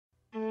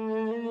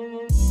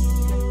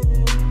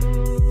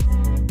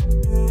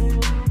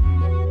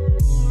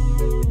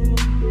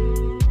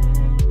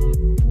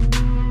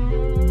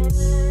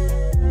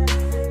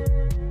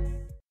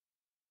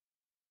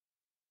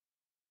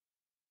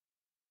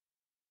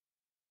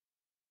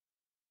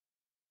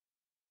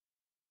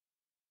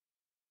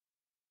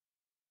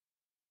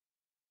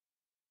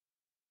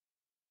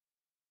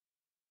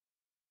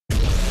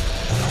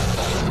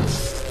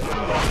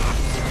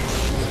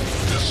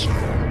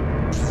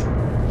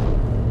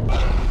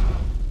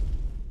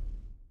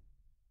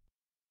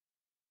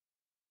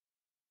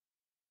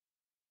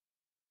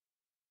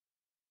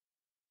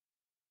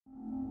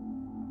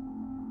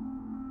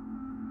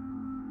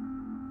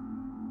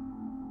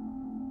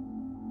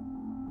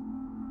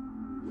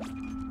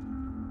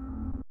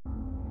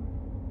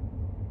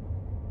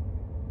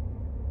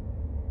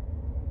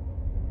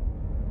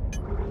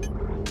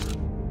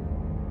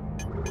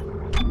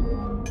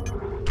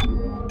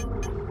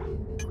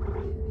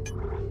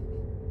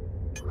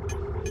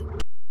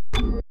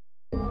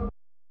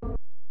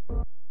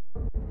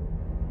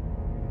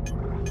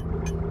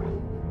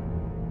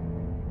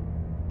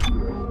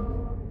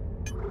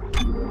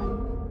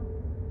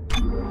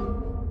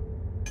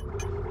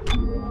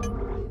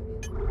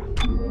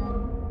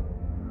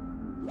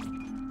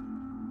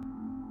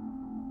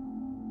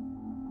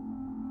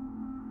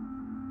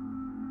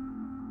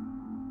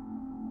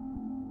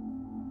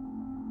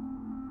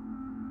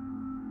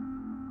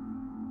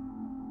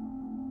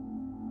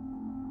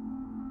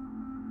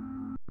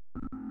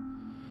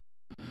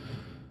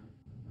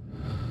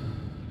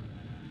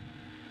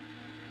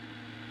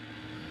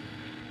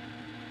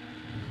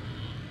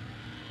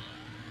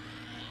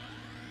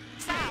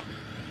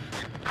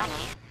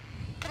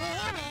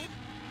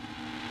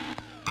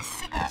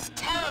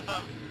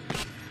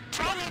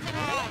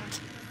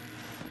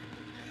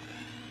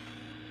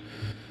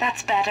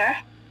That's better.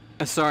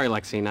 Sorry,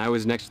 Lexine, I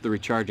was next to the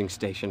recharging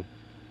station.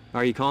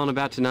 Are you calling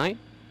about tonight?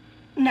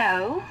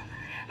 No,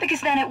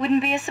 because then it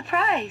wouldn't be a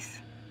surprise.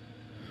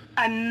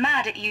 I'm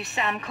mad at you,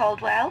 Sam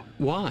Caldwell.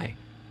 Why?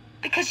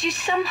 Because you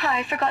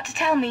somehow forgot to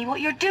tell me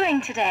what you're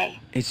doing today.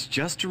 It's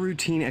just a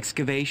routine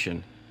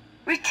excavation.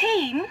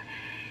 Routine?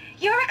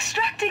 You're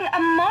extracting a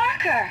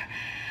marker.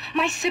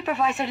 My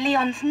supervisor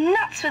Leon's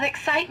nuts with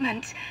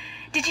excitement.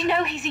 Did you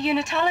know he's a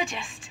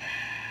unitologist?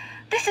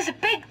 This is a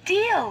big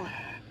deal.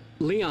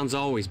 Leon's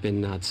always been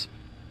nuts.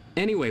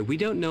 Anyway, we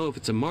don't know if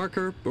it's a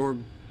marker or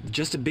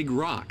just a big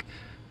rock.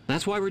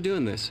 That's why we're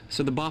doing this,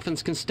 so the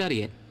boffins can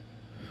study it.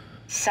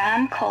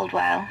 Sam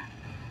Caldwell,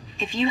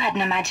 if you had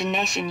an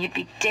imagination, you'd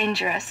be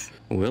dangerous.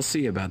 We'll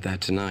see about that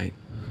tonight.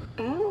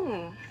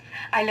 Ooh,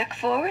 I look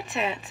forward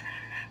to it.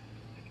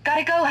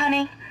 Gotta go,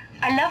 honey.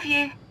 I love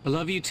you. I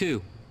love you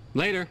too.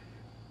 Later.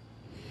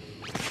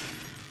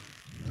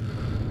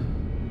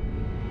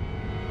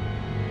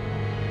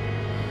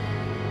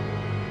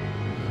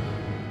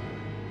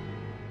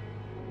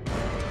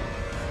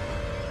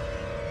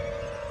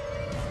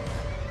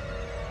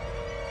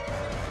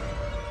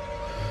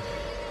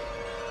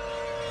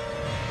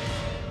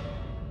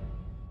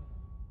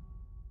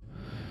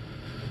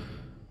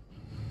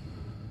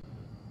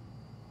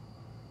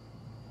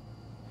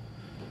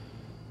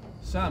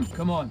 Sam,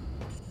 come on.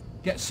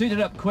 Get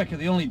suited up quick or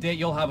the only date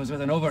you'll have is with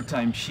an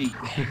overtime sheet.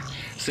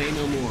 Say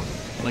no more.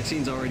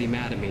 Lexine's already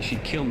mad at me.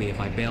 She'd kill me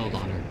if I bailed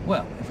on her.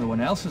 Well,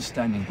 everyone else is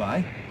standing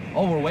by.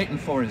 All we're waiting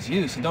for is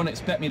you, so don't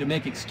expect me to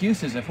make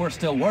excuses if we're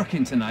still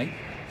working tonight.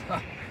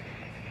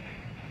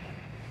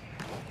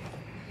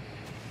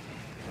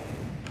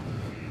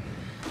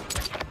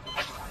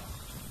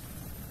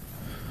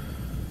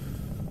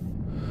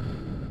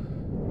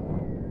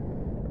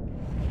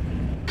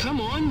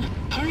 Come on,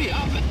 hurry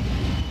up!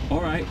 All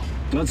right,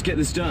 let's get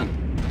this done.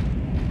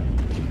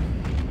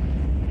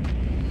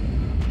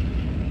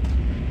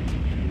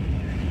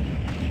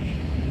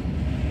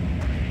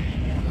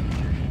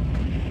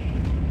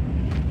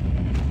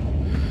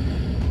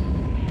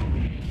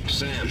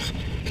 Sam,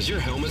 is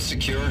your helmet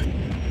secure?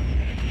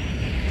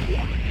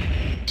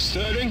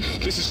 Sterling,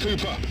 this is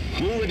Cooper.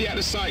 We're already at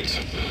the site.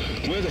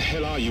 Where the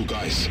hell are you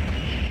guys?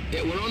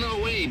 Yeah, we're on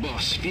our way,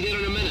 boss. Be there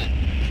in a minute.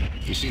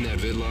 You seen that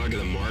vidlog of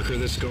the marker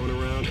that's going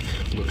around?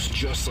 Looks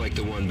just like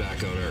the one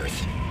back on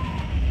Earth.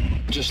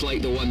 Just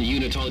like the one the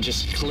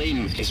unitologists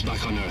claim is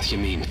back on Earth, you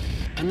mean?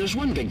 And there's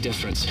one big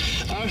difference.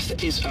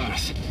 Earth is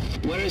Earth.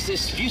 Whereas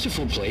this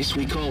beautiful place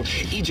we call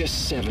Aegis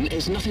 7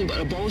 is nothing but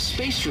a ball of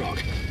space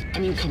rock. I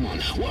mean, come on,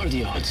 what are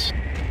the odds?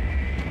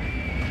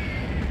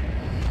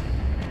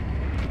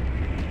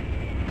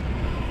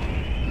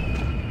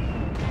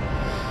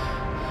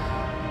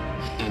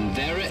 And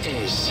there it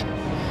is.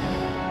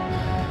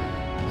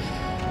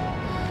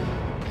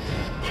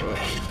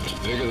 It's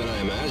bigger than I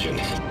imagined.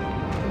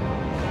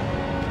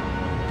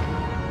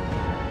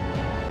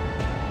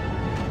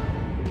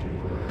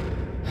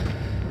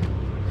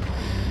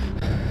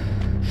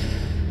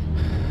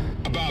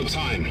 About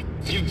time.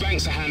 Give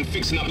Banks a hand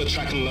fixing up the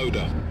track and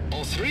loader.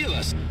 All three of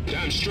us?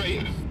 Damn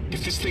straight.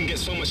 If this thing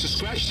gets so much as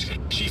scratched,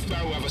 Chief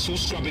Barrow will have us all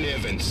scrubbing air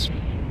vents.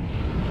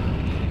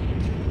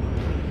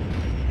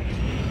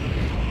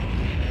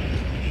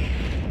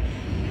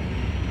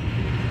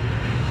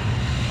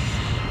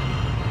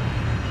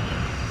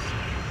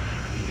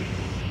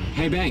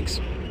 Hey, Banks,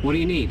 what do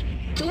you need?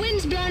 The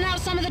wind's blown out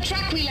some of the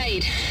track we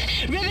laid.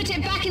 Rivet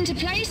it back into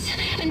place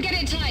and get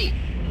it tight.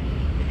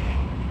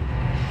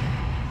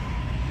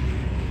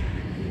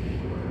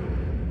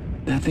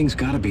 That thing's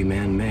gotta be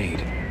man-made.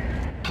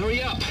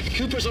 Hurry up!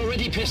 Cooper's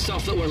already pissed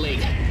off that we're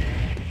late.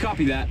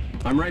 Copy that.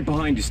 I'm right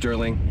behind you,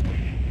 Sterling.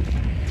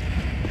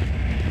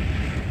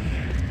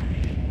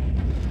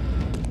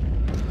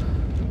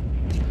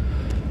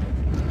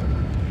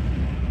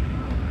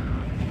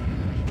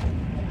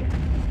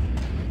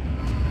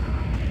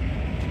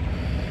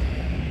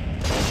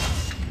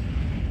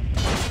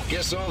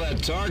 Guess all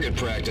that target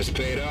practice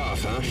paid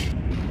off, huh?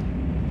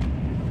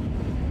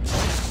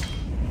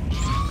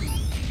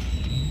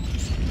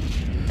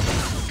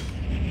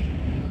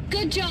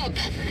 Good job.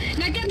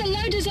 Now get the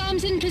loader's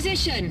arms in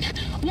position.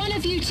 One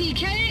of you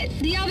TK it,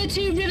 the other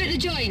two rivet the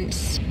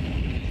joints.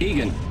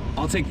 Egan,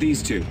 I'll take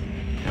these two.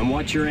 And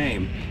watch your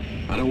aim.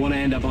 I don't want to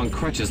end up on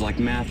crutches like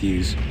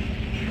Matthews.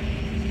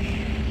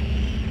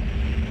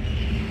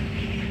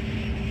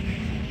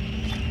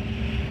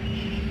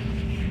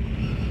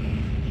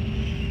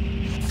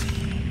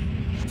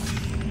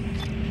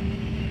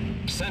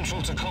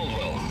 Central to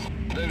Caldwell.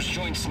 Those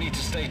joints need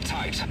to stay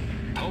tight.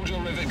 Hold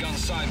your rivet gun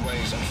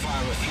sideways and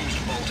fire a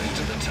fused bolt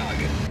into the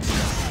target.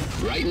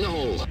 Right in the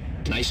hole.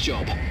 Nice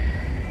job.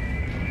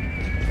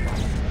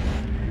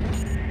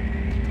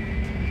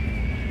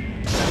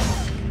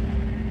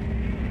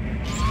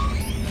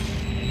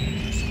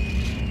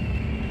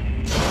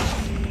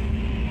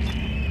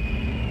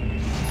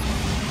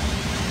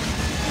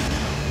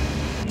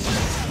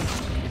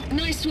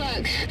 Nice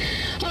work.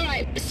 All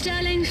right,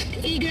 Sterling,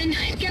 Egan,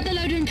 get the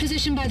loader in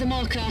position by the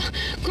marker.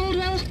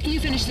 Caldwell, you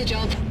finish the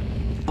job.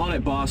 On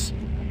it, boss.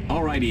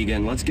 All right,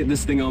 Egan, let's get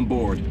this thing on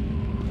board.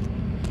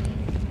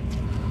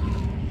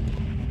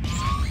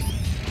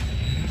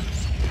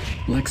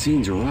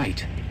 Lexine's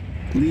right.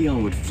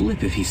 Leon would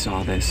flip if he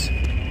saw this.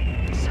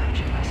 Search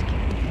and rescue.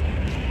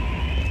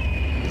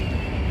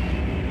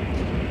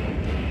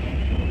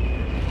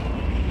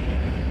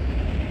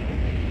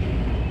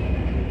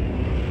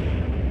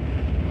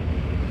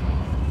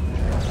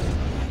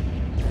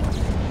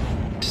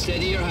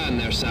 Steady your hand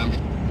there, Sam.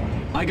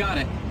 I got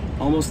it.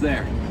 Almost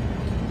there.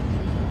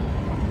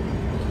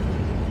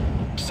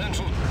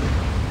 Central.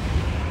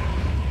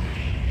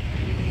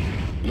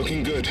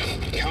 Looking good.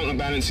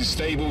 Counterbalance is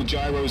stable,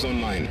 gyro's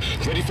online.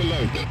 Ready for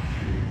load.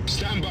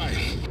 Stand by.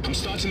 I'm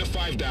starting a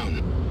 5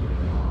 down.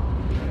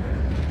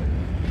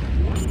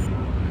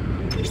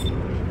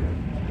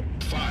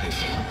 5,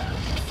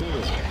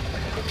 4,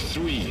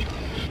 3,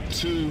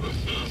 2,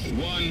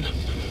 1,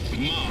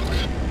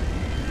 mark.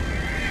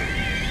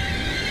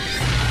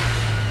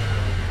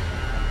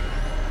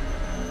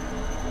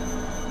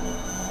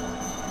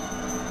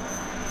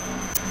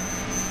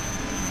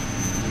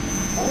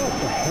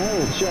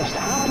 What just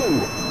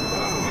happened?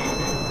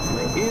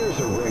 My ears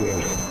are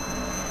ringing.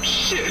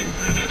 Shit!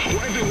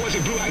 Whatever it was,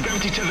 it blew out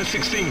gravity tether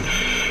 16.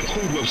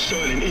 Caldwell,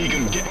 Sterling,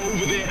 Egan, get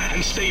over there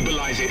and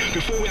stabilize it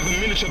before we have a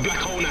miniature black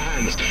hole in our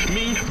hands.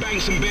 Me,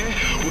 Banks and Bear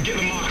will get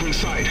the marker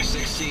inside.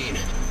 16.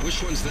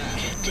 Which one's that?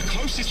 The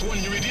closest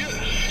one, you idiot!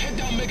 Head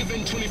down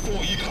Megavent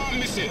 24, you can't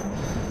miss it!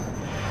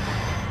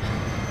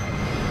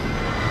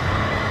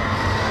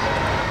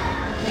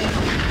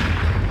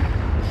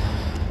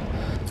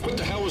 What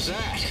the hell was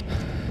that?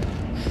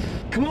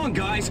 Come on,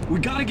 guys. We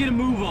gotta get a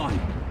move on.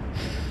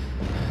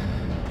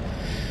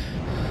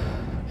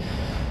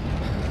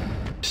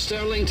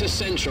 Sterling to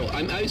Central.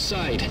 I'm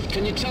outside.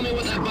 Can you tell me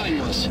what that bang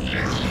was?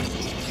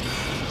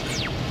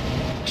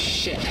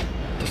 Shit.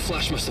 The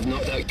flash must have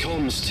knocked out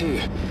comms, too.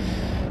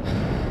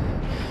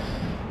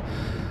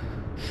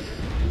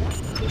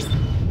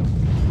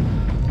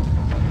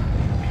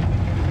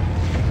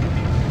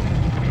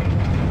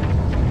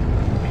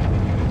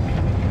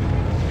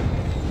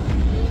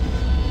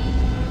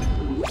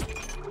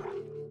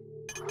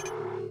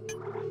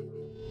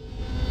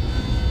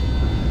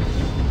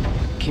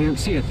 Can't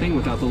see a thing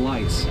without the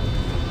lights.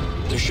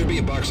 There should be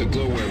a box of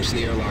glowworms in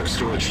the airlock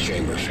storage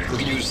chamber. We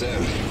can use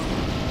them.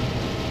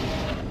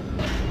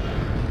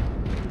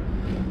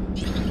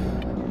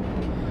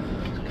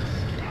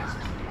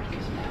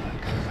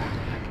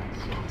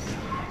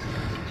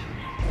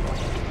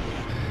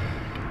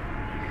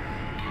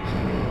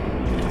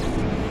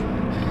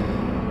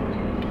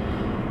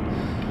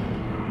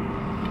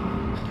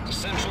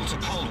 Central to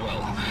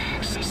Caldwell.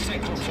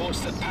 Systech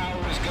reports that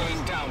power is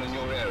going down in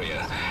your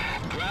area.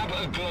 Grab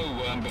a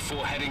glowworm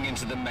before heading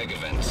into the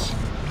megavents.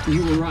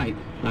 You were right.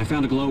 I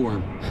found a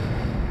glowworm.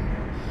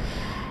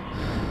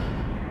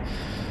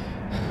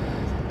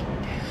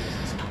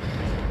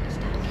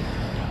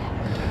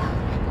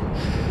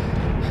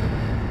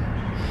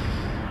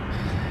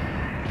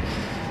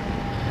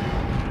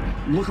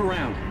 Look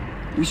around.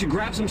 We should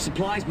grab some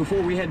supplies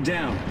before we head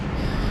down.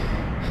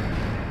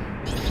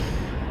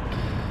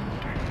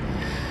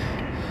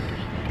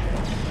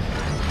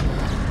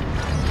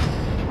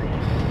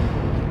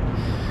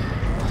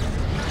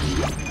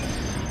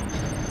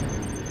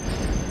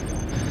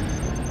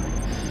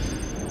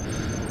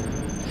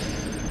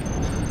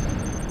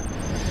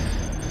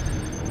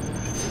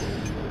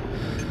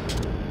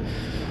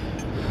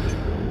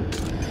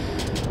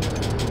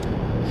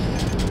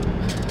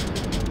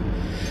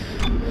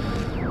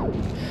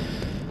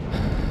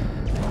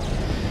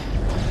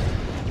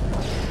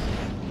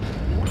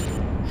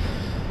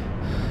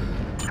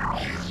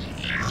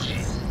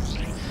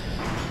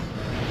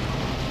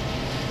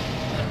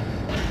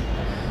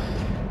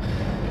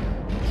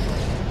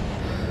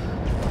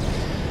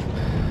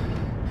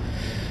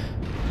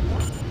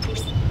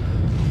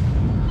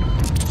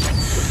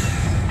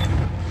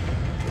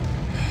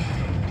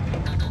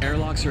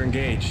 Airlocks are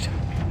engaged.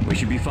 We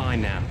should be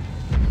fine now.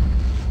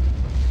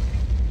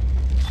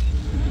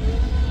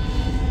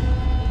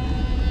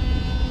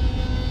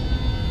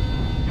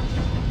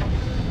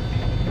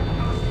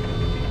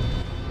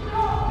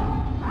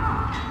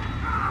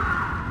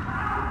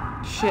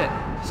 Shit.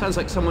 Sounds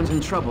like someone's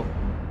in trouble.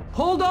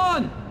 Hold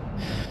on!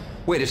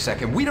 Wait a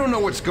second, we don't know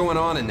what's going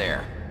on in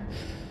there.